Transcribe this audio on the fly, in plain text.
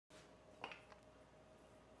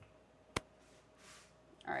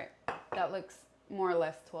All right, that looks more or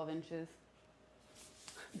less 12 inches.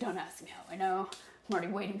 Don't ask me how I know. I'm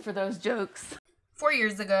already waiting for those jokes. 4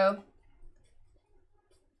 years ago,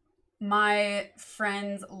 my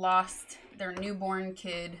friends lost their newborn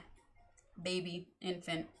kid, baby,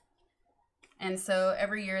 infant. And so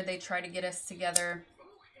every year they try to get us together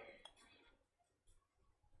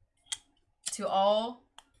to all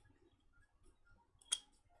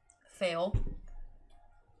fail.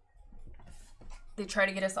 They try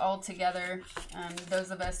to get us all together,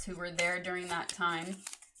 those of us who were there during that time.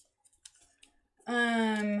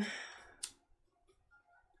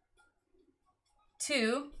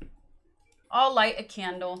 To all light a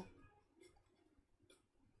candle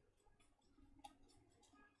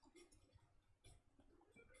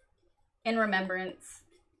in remembrance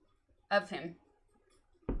of him.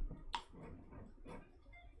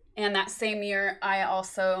 And that same year, I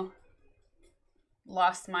also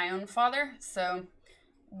lost my own father. So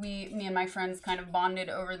me and my friends kind of bonded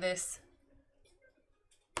over this.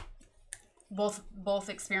 Both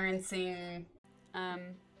experiencing,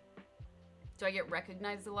 do I get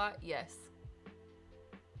recognized a lot? Yes.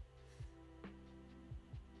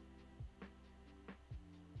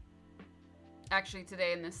 Actually,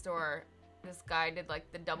 today in the store, this guy did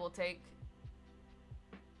like the double take.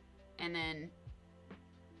 And then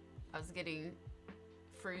I was getting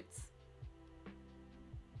fruits.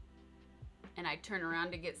 And I turn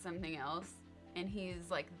around to get something else. And he's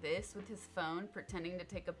like this with his phone, pretending to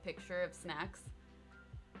take a picture of snacks,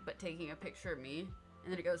 but taking a picture of me.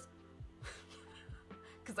 And then he goes,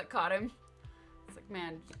 because I caught him. It's like,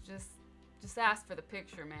 man, just ask for the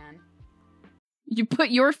picture, man. You put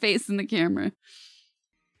your face in the camera.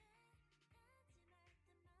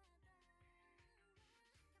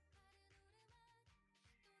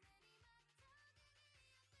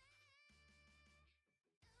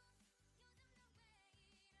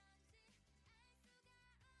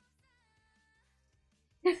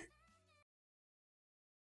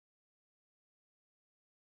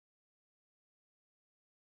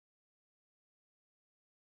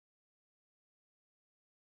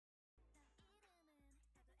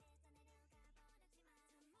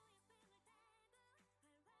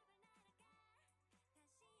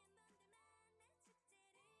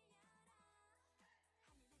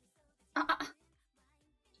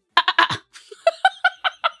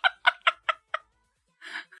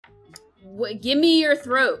 Give me your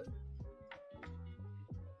throat.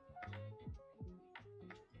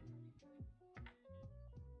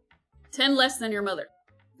 $10 less than your mother.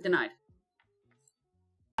 Denied.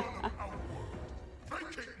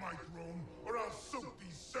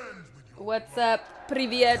 What's up?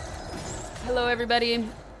 Привет. Hello, everybody.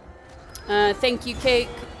 Thank you, Cake,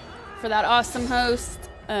 for that awesome host.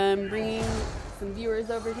 Bringing some viewers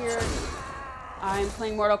over here. I'm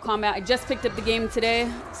playing Mortal Kombat. I just picked up the game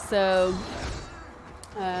today, so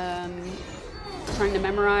trying to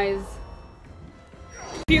memorize.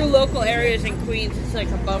 A few local areas in Queens, it's like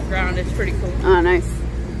above ground. It's pretty cool. Oh, nice.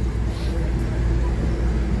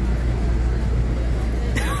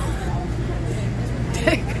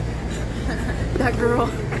 That girl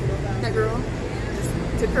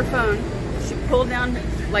just took her phone. She pulled down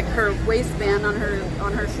like her waistband on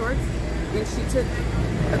her shorts, and she took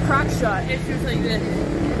a crotch shot. It's just like this.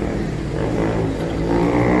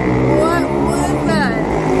 What was that?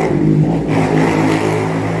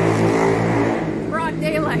 Broad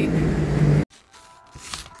daylight.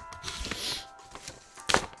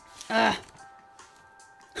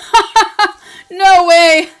 No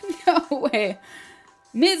way. No way.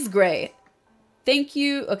 Ms. Gray, thank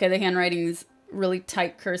you. Okay, the handwriting is really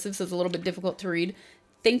tight cursive, so it's a little bit difficult to read.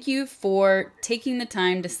 Thank you for taking the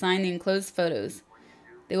time to sign the enclosed photos.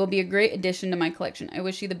 They will be a great addition to my collection. I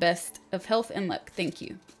wish you the best of health and luck. Thank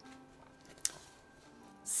you.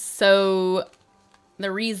 So,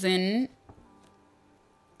 the reason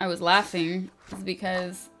I was laughing is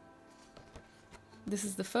because this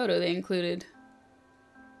is the photo they included.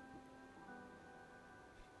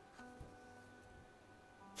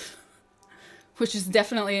 Which is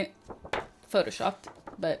definitely photoshopped,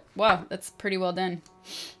 but wow, that's pretty well done.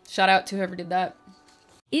 Shout out to whoever did that.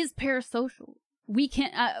 Is parasocial. We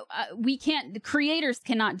can't, the creators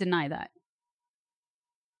cannot deny that.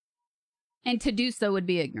 And to do so would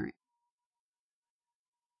be ignorant.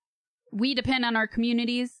 We depend on our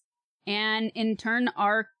communities, and in turn,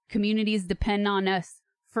 our communities depend on us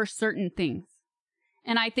for certain things.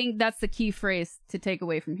 And I think that's the key phrase to take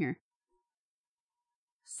away from here.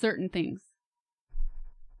 Certain things.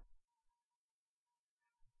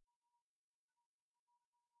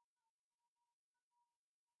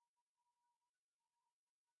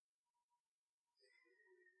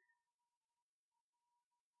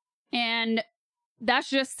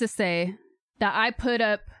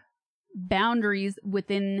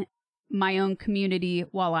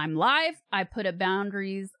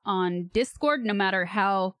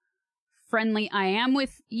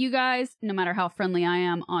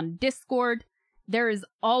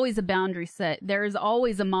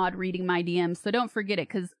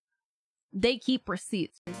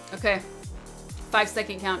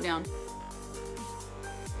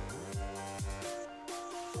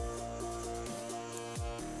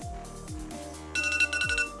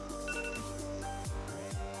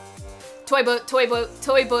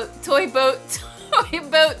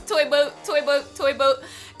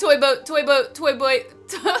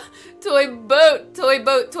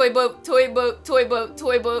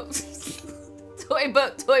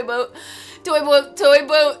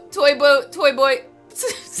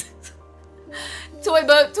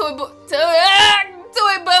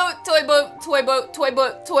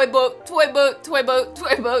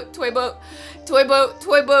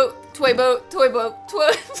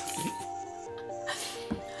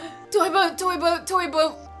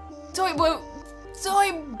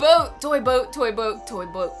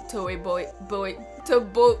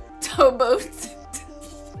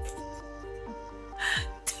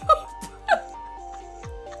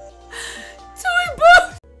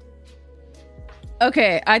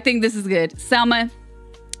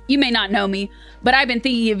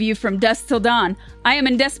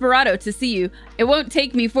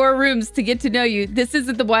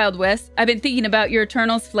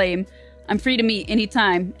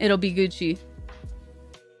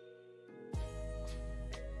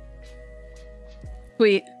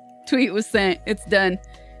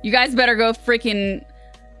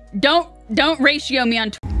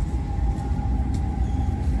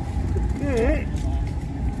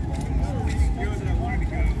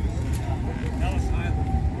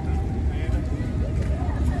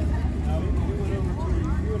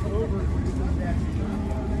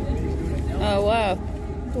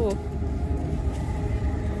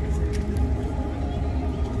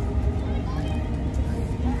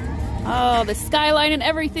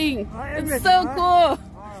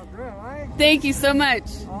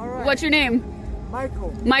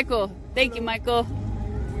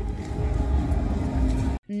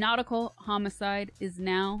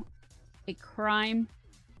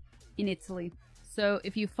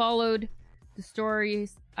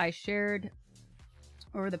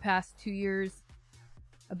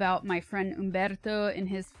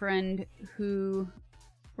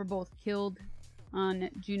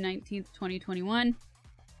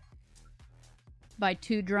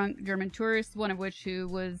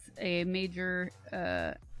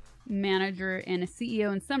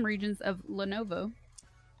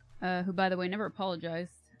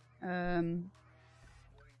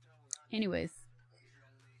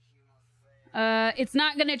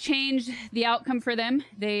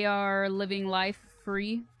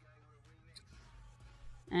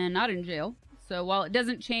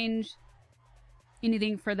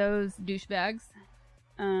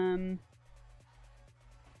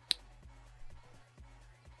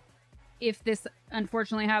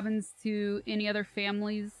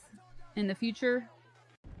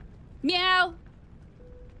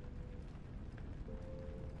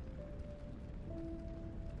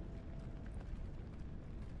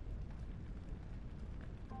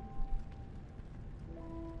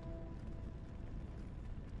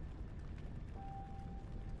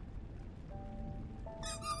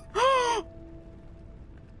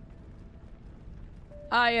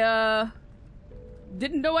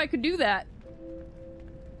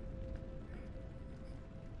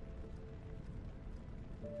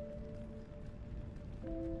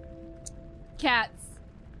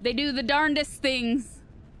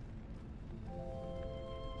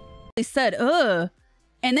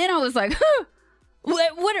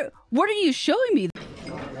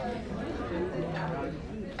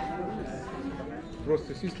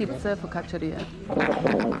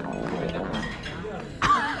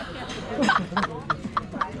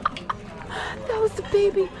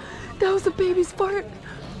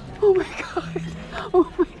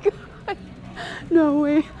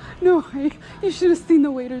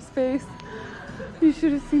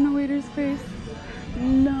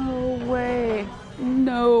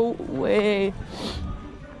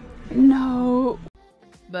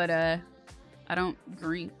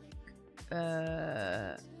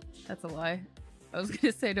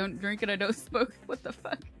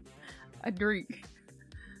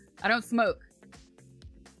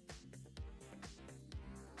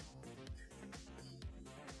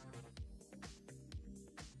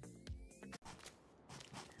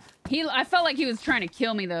 I felt like he was trying to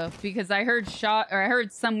kill me though, because I heard I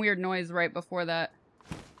heard some weird noise right before that.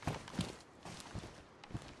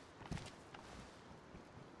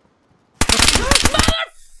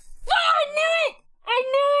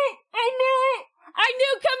 I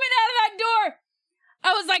knew coming out of that door.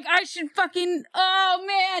 I was like, I should fucking, oh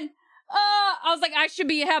man. I was like, I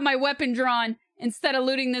should have my weapon drawn instead of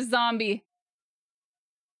looting this zombie.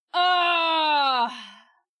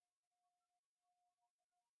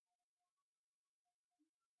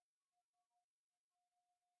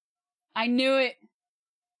 I knew it.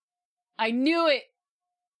 I knew it.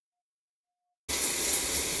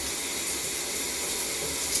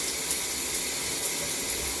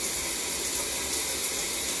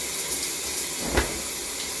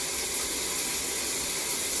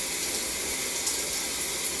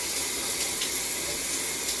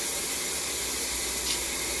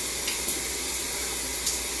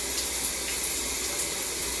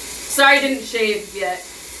 Sorry I didn't shave yet,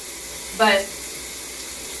 but...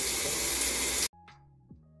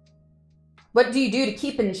 What do you do to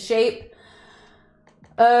keep in shape?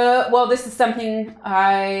 Well, this is something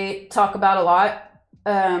I talk about a lot,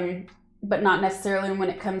 but not necessarily when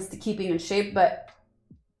it comes to keeping in shape, but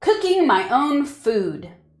cooking my own food.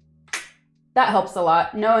 That helps a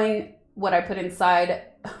lot, knowing what I put inside,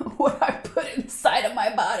 of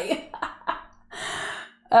my body.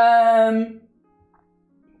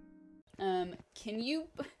 Can you,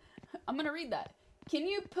 I'm gonna read that. Can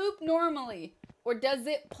you poop normally, or does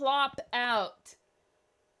it plop out?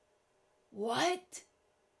 What?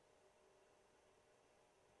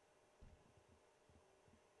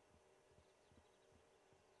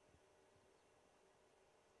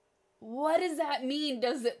 What does that mean?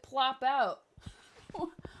 Does it plop out?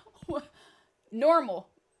 Normal.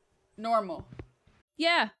 Normal.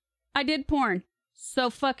 Yeah, I did porn. So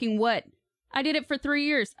fucking what? I did it for 3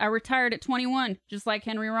 years. I retired at 21, just like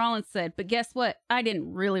Henry Rollins said. But guess what? I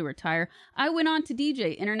didn't really retire. I went on to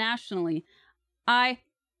DJ internationally. I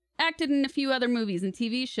acted in a few other movies and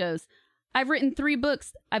TV shows. I've written 3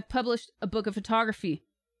 books. I've published a book of photography.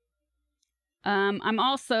 I'm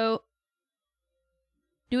also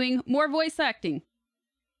doing more voice acting.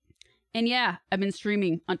 And yeah, I've been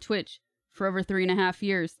streaming on Twitch for over 3.5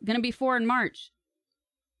 years. Gonna be 4 in March.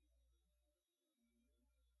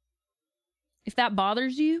 If that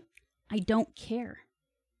bothers you, I don't care.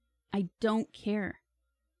 I don't care.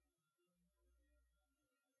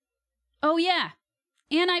 Oh yeah,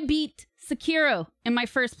 and I beat Sekiro in my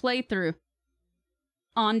first playthrough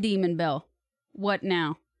on Demon Bell. What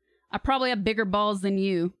now? I probably have bigger balls than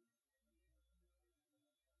you.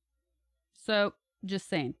 So, just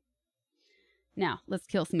saying. Now, let's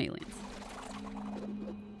kill some aliens.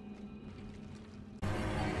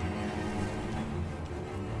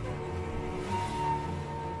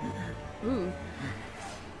 Ooh.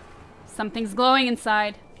 Something's glowing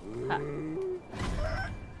inside.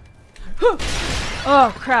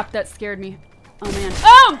 Oh, crap, that scared me. Oh, man.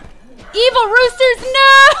 Oh! Evil roosters,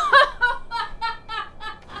 no!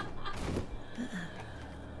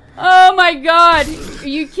 Oh, my God. Are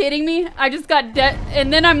you kidding me? I just got dead,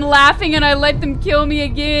 and then I'm laughing and I let them kill me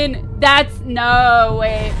again. That's... no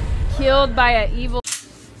way. Killed by an evil...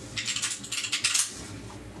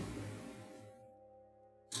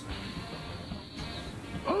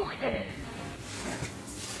 Okay.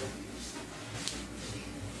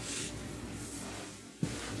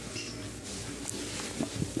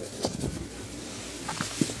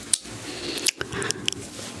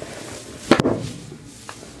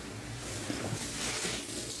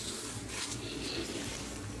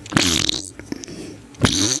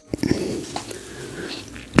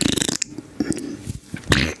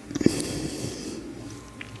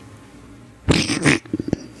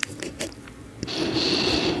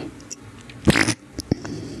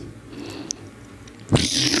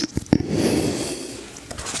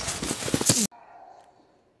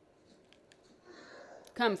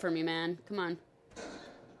 Come for me, man. Come on.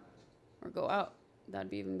 Or go out.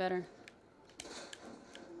 That'd be even better.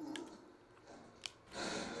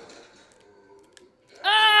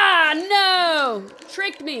 Ah, no!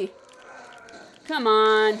 Tricked me. Come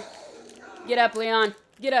on. Get up, Leon.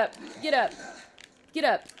 Get up. Get up. Get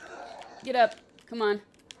up. Get up. Come on.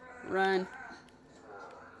 Run.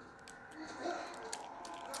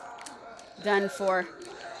 Done for.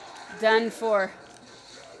 Done for.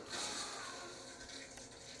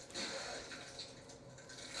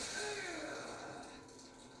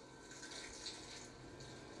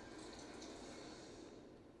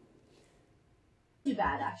 Too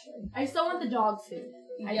bad, actually. I still want the dog food.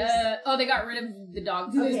 Yeah. Oh, they got rid of the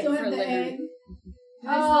dog Do food they still for have the litter. egg?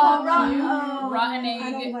 rotten egg.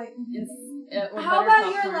 I don't like. Or How butter about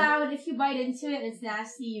popcorn. you're allowed, if you bite into it and it's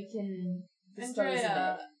nasty, you can dispose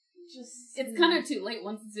of it. It's kind of too late.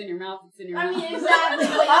 Once it's in your mouth, it's in your mouth. I mean, exactly.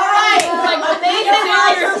 Alright! Amazing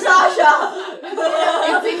advice from Sasha!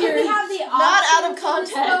 You have the Not option out of to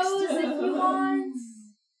context. dispose if you want.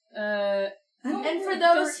 And for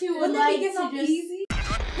those who would Wouldn't like it be to just... easy?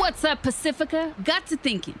 What's up, Pacifica? Got to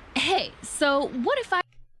thinking. Hey, so what if I...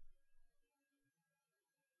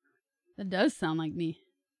 That does sound like me.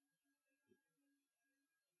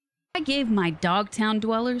 I gave my Dogtown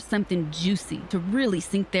dwellers something juicy to really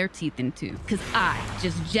sink their teeth into. Cause I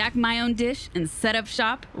just jacked my own dish and set up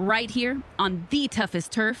shop right here on the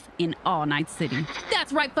toughest turf in all Night City.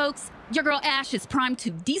 That's right, folks. Your girl Ash is primed to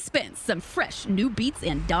dispense some fresh new beats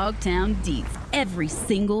and Dogtown deeds every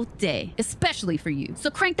single day, especially for you. So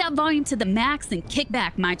crank that volume to the max and kick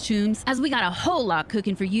back, my tunes, as we got a whole lot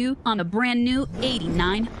cooking for you on the brand new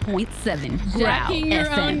 89.7 Jacking your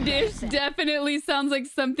FM. own dish definitely sounds like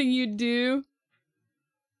something you do.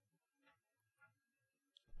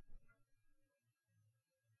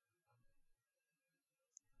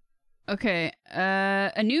 Okay,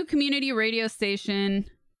 a new community radio station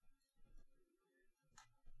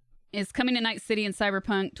is coming to Night City in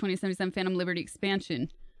Cyberpunk 2077 Phantom Liberty expansion.